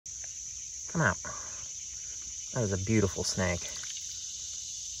Come out. That is a beautiful snake.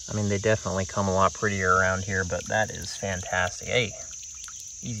 I mean, they definitely come a lot prettier around here, but that is fantastic. Hey,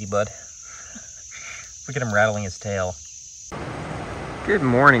 easy, bud. Look at him rattling his tail. Good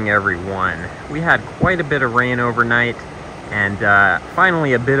morning, everyone. We had quite a bit of rain overnight, and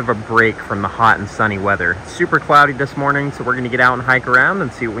finally a bit of a break from the hot and sunny weather. It's super cloudy this morning, so we're gonna get out and hike around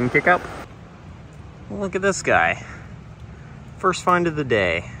and see what we can kick up. Look at this guy. First find of the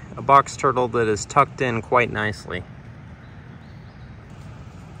day. A box turtle that is tucked in quite nicely.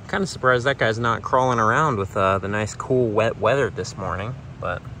 Kind of surprised that guy's not crawling around with the nice cool wet weather this morning,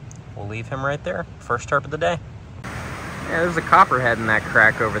 but we'll leave him right there. First tarp of the day. Yeah, there's a copperhead in that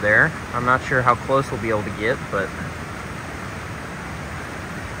crack over there. I'm not sure how close we'll be able to get, but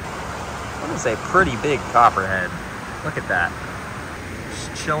that is a pretty big copperhead. Look at that.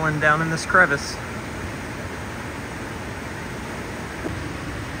 Just chilling down in this crevice.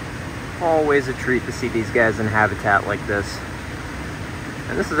 Always a treat to see these guys in habitat like this.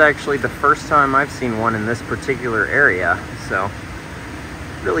 And this is actually the first time I've seen one in this particular area, so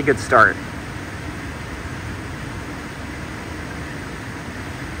really good start.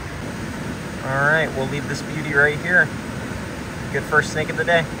 All right, we'll leave this beauty right here. Good first snake of the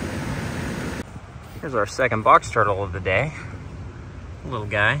day. Here's our second box turtle of the day. Little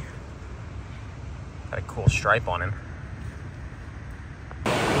guy. Got a cool stripe on him.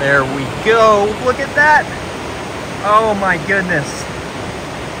 There we go. Look at that. Oh my goodness.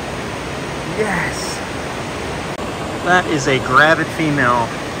 Yes. That is a gravid female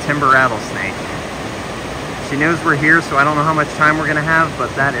timber rattlesnake. She knows we're here, so I don't know how much time we're gonna have,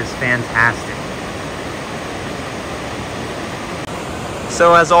 but that is fantastic.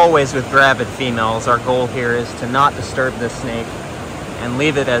 So as always with gravid females, our goal here is to not disturb this snake and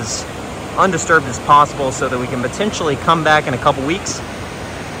leave it as undisturbed as possible so that we can potentially come back in a couple weeks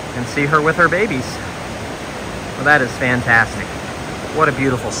and see her with her babies. Well, that is fantastic. What a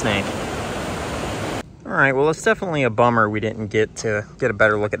beautiful snake. All right, well, it's definitely a bummer we didn't get to get a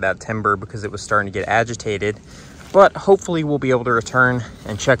better look at that timber because it was starting to get agitated, but hopefully we'll be able to return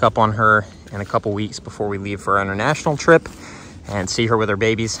and check up on her in a couple weeks before we leave for our international trip and see her with her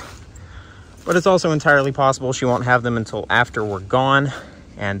babies. But it's also entirely possible she won't have them until after we're gone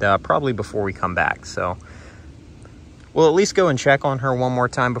and probably before we come back. So we'll at least go and check on her one more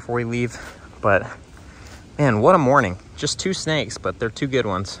time before we leave. But man, what a morning. Just 2 snakes, but they're 2 good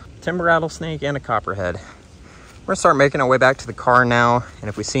ones. Timber rattlesnake and a copperhead. We're gonna start making our way back to the car now, and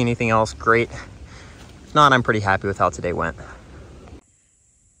if we see anything else, great. If not, I'm pretty happy with how today went.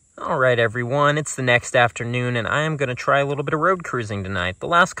 All right, everyone, it's the next afternoon, and I am gonna try a little bit of road cruising tonight. The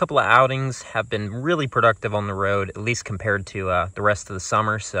last couple of outings have been really productive on the road, at least compared to the rest of the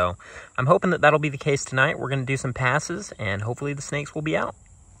summer, so I'm hoping that that'll be the case tonight. We're gonna do some passes, and hopefully the snakes will be out.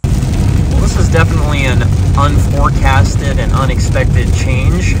 Well, this is definitely an unforecasted and unexpected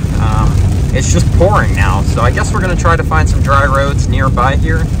change. It's just pouring now, so I guess we're gonna try to find some dry roads nearby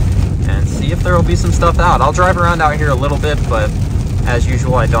here and see if there will be some stuff out. I'll drive around out here a little bit, but as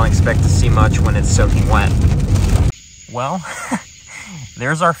usual, I don't expect to see much when it's soaking wet. Well,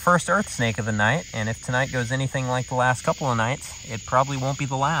 there's our first earth snake of the night, and if tonight goes anything like the last couple of nights, it probably won't be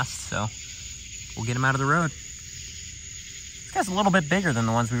the last, so we'll get him out of the road. This guy's a little bit bigger than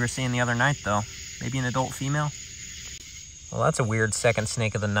the ones we were seeing the other night, though. Maybe an adult female. Well, that's a weird second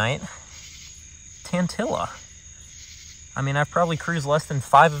snake of the night. Tantilla. I mean, I've probably cruised less than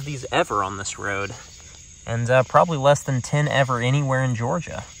 5 of these ever on this road, and probably less than 10 ever anywhere in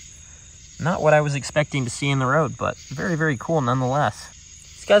Georgia. Not what I was expecting to see in the road, but very, very cool nonetheless.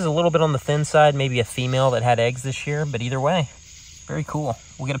 This guy's a little bit on the thin side, maybe a female that had eggs this year, but either way, very cool.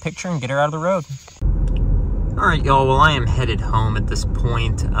 We'll get a picture and get her out of the road. All right, y'all, well, I am headed home at this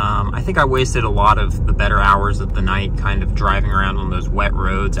point. I think I wasted a lot of the better hours of the night kind of driving around on those wet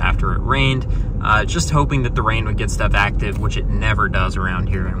roads after it rained, just hoping that the rain would get stuff active, which it never does around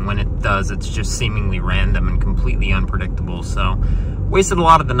here. And when it does, it's just seemingly random and completely unpredictable. So wasted a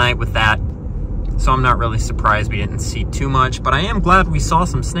lot of the night with that. So I'm not really surprised we didn't see too much, but I am glad we saw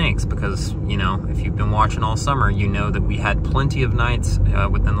some snakes because, you know, if you've been watching all summer, you know that we had plenty of nights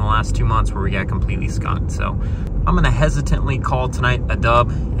within the last 2 months where we got completely skunked. So I'm gonna hesitantly call tonight a dub,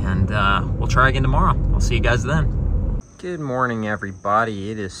 and we'll try again tomorrow. I'll see you guys then. Good morning,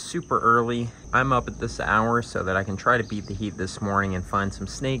 everybody. It is super early. I'm up at this hour so that I can try to beat the heat this morning and find some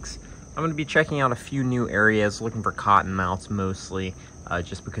snakes. I'm gonna be checking out a few new areas, looking for cottonmouths mostly.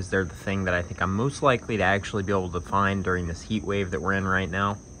 Just because they're the thing that I think I'm most likely to actually be able to find during this heat wave that we're in right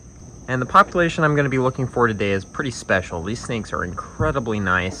now. And the population I'm going to be looking for today is pretty special. These snakes are incredibly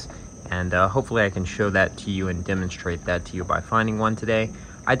nice, and hopefully I can show that to you and demonstrate that to you by finding one today.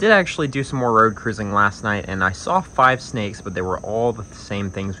 I did actually do some more road cruising last night, and I saw 5 snakes, but they were all the same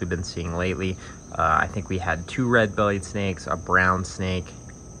things we've been seeing lately. I think we had 2 red-bellied snakes, a brown snake,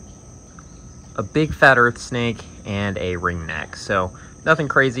 a big fat earth snake, and a ringneck. So nothing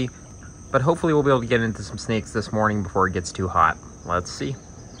crazy, but hopefully we'll be able to get into some snakes this morning before it gets too hot. Let's see.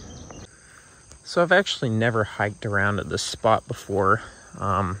 So I've actually never hiked around at this spot before.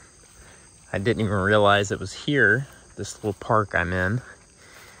 I didn't even realize it was here, this little park I'm in.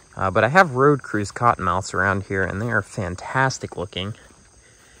 But I have road cruise cottonmouths around here, and they are fantastic looking.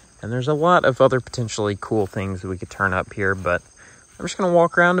 And there's a lot of other potentially cool things that we could turn up here, but I'm just gonna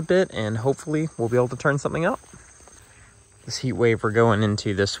walk around a bit and hopefully we'll be able to turn something up. This heat wave we're going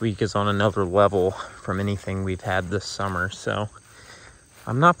into this week is on another level from anything we've had this summer, so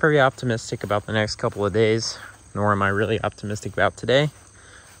I'm not very optimistic about the next couple of days, nor am I really optimistic about today,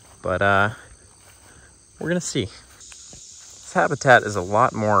 but we're gonna see. This habitat is a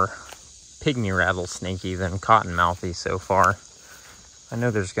lot more pygmy rattlesnakey than cottonmouthy so far. I know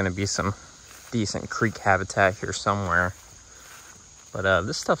there's gonna be some decent creek habitat here somewhere, but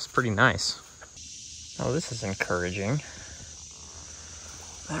this stuff's pretty nice. Oh, this is encouraging.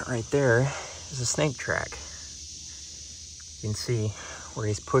 That right there is a snake track. You can see where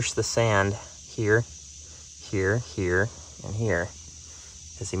he's pushed the sand here, here, here, and here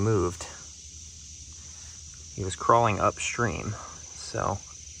as he moved. He was crawling upstream, so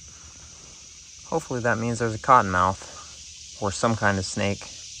hopefully that means there's a cottonmouth or some kind of snake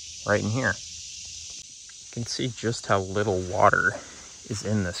right in here. You can see just how little water is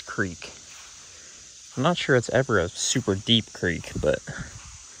in this creek. I'm not sure it's ever a super deep creek, but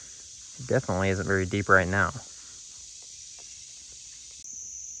it definitely isn't very deep right now.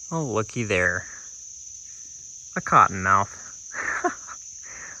 Oh, looky there. A cottonmouth.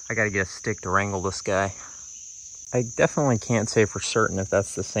 I gotta get a stick to wrangle this guy. I definitely can't say for certain if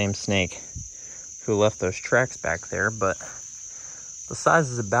that's the same snake who left those tracks back there, but the size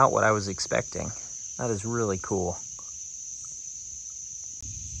is about what I was expecting. That is really cool.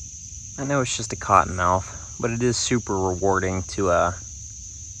 I know it's just a cottonmouth, but it is super rewarding to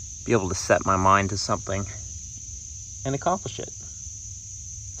be able to set my mind to something and accomplish it.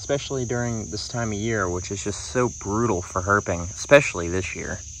 Especially during this time of year, which is just so brutal for herping, especially this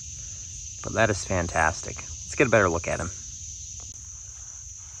year. But that is fantastic. Let's get a better look at him.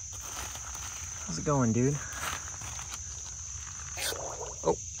 How's it going, dude?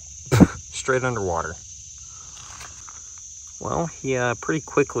 Oh, straight underwater. Well, he pretty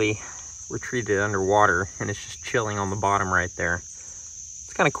quickly retreated underwater and it's just chilling on the bottom right there.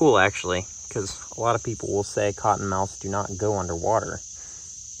 It's kind of cool, actually, because a lot of people will say cottonmouths do not go underwater,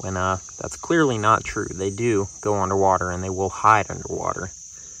 when that's clearly not true. They do go underwater and they will hide underwater.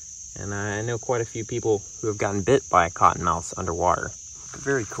 And I know quite a few people who have gotten bit by cottonmouths underwater.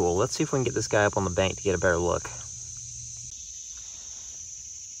 Very cool. Let's see if we can get this guy up on the bank to get a better look.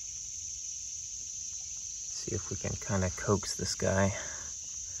 See if we can kind of coax this guy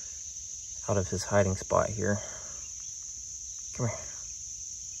out of his hiding spot here. Come here.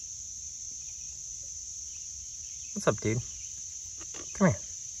 What's up, dude? Come here.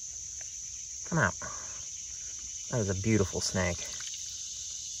 Come out. That is a beautiful snake.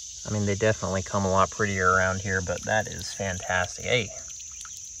 I mean, they definitely come a lot prettier around here, but that is fantastic. Hey,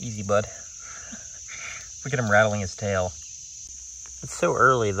 easy, bud. Look at him rattling his tail. It's so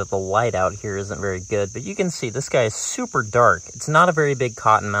early that the light out here isn't very good, but you can see this guy is super dark. It's not a very big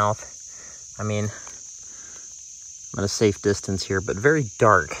cottonmouth. I mean, I'm at a safe distance here, but very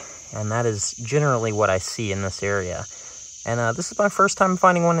dark. And that is generally what I see in this area. And this is my first time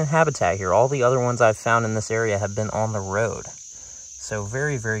finding one in habitat here. All the other ones I've found in this area have been on the road. So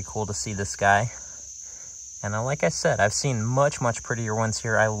very, very cool to see this guy. And like I said, I've seen much, much prettier ones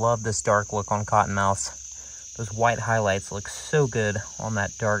here. I love this dark look on cottonmouths. Those white highlights look so good on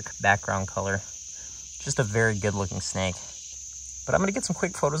that dark background color. Just a very good looking snake. But I'm gonna get some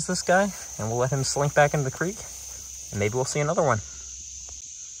quick photos of this guy and we'll let him slink back into the creek and maybe we'll see another one.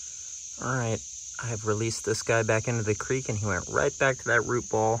 All right, I have released this guy back into the creek and he went right back to that root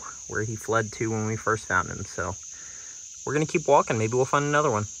ball where he fled to when we first found him. So we're gonna keep walking, maybe we'll find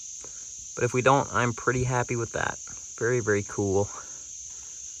another one. But if we don't, I'm pretty happy with that. Very, very cool.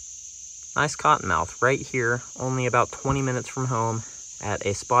 Nice cottonmouth right here, only about 20 minutes from home at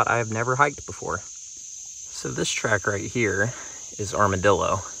a spot I've never hiked before. So this track right here is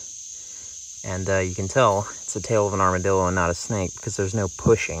armadillo. And you can tell it's the tail of an armadillo and not a snake because there's no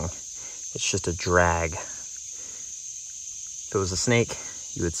pushing. It's just a drag. If it was a snake,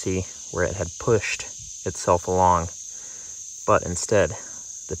 you would see where it had pushed itself along. But instead,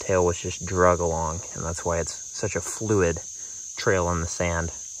 the tail was just drug along, and that's why it's such a fluid trail in the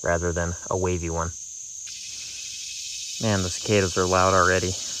sand. rather than a wavy one. Man, the cicadas are loud already.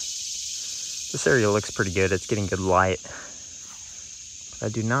 This area looks pretty good. It's getting good light. I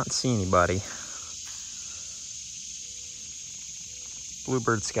do not see anybody.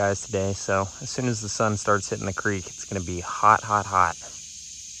 Bluebird skies today, so as soon as the sun starts hitting the creek, it's gonna be hot, hot, hot.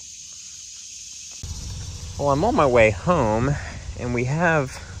 Well, I'm on my way home, and we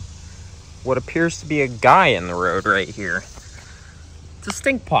have what appears to be a guy in the road right here. It's a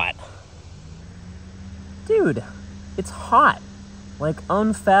stink pot. Dude, it's hot. Like,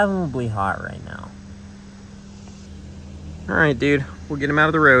 unfathomably hot right now. All right, dude, we'll get him out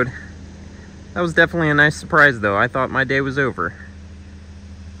of the road. That was definitely a nice surprise, though. I thought my day was over.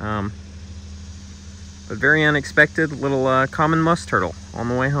 But very unexpected little common musk turtle on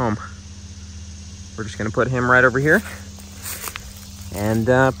the way home. We're just gonna put him right over here and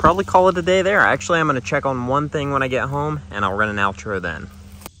probably call it a day there. Actually, I'm gonna check on one thing when I get home, and I'll run an outro then.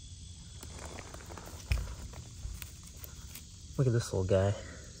 Look at this little guy.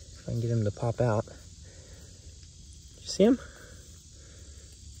 If I can get him to pop out. You see him?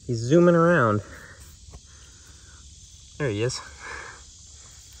 He's zooming around. There he is.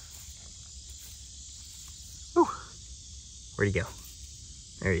 Ooh. Where'd he go?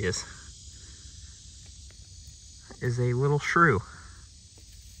 There he is. That is a little shrew.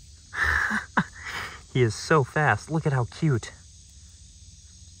 He is so fast. Look at how cute.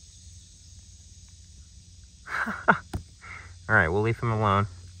 All right, we'll leave him alone.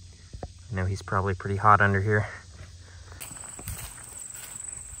 I know he's probably pretty hot under here.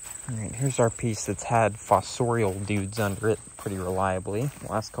 All right, here's our piece that's had fossorial dudes under it pretty reliably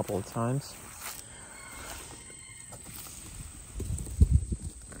the last couple of times.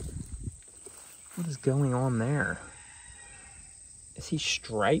 What is going on there? Is he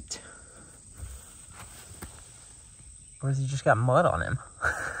striped? Or has he just got mud on him?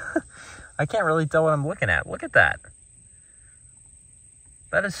 I can't really tell what I'm looking at. Look at that.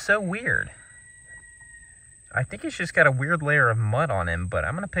 That is so weird. I think he's just got a weird layer of mud on him, but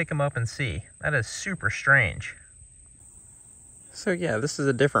I'm gonna pick him up and see. That is super strange. So yeah, this is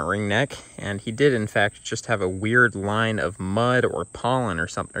a different ringneck, and he did in fact just have a weird line of mud or pollen or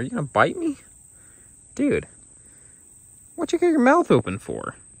something. Are you gonna bite me? Dude, what you got your mouth open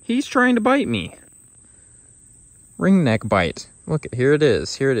for? He's trying to bite me. Ringneck bite. Look, here it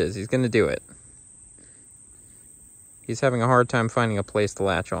is. Here it is. He's gonna do it. He's having a hard time finding a place to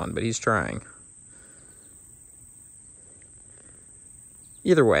latch on, but he's trying.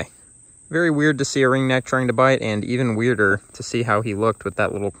 Either way, very weird to see a ringneck trying to bite, and even weirder to see how he looked with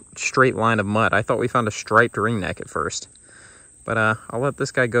that little straight line of mud. I thought we found a striped ringneck at first. But I'll let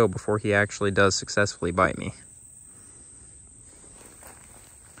this guy go before he actually does successfully bite me.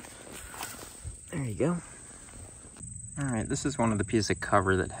 There you go. Alright, this is one of the pieces of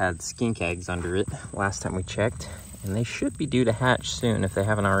cover that had skink eggs under it last time we checked. And they should be due to hatch soon if they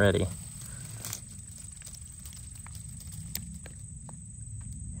haven't already.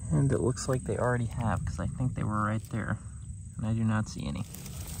 And it looks like they already have, because I think they were right there. And I do not see any.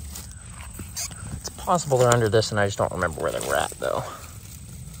 It's possible they're under this and I just don't remember where they were at, though.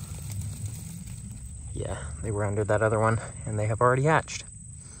 Yeah, they were under that other one, and they have already hatched.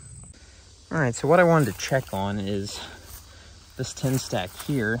 Alright, so what I wanted to check on is this tin stack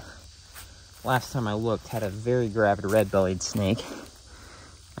here. Last time I looked, had a very gravid red-bellied snake.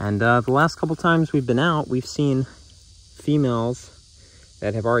 And the last couple times we've been out, we've seen females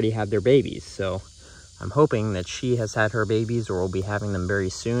that have already had their babies. So I'm hoping that she has had her babies or will be having them very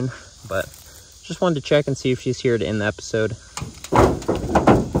soon. But just wanted to check and see if she's here to end the episode.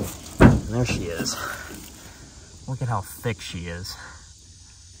 And there she is. Look at how thick she is.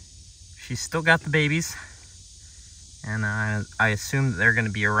 She's still got the babies. And I assume that they're going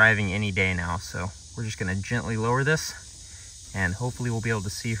to be arriving any day now. So we're just going to gently lower this. And hopefully we'll be able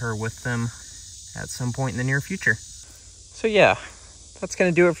to see her with them at some point in the near future. So yeah, that's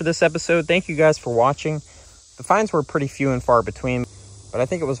going to do it for this episode. Thank you guys for watching. The finds were pretty few and far between, but I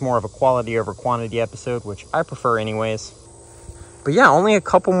think it was more of a quality over quantity episode, which I prefer anyways. But yeah, only a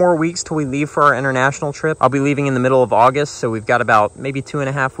couple more weeks till we leave for our international trip. I'll be leaving in the middle of August, so we've got about maybe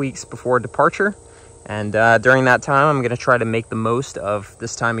 2.5 weeks before departure. And during that time, I'm going to try to make the most of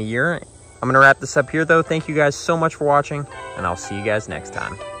this time of year. I'm going to wrap this up here, though. Thank you guys so much for watching, and I'll see you guys next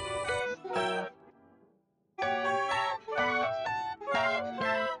time.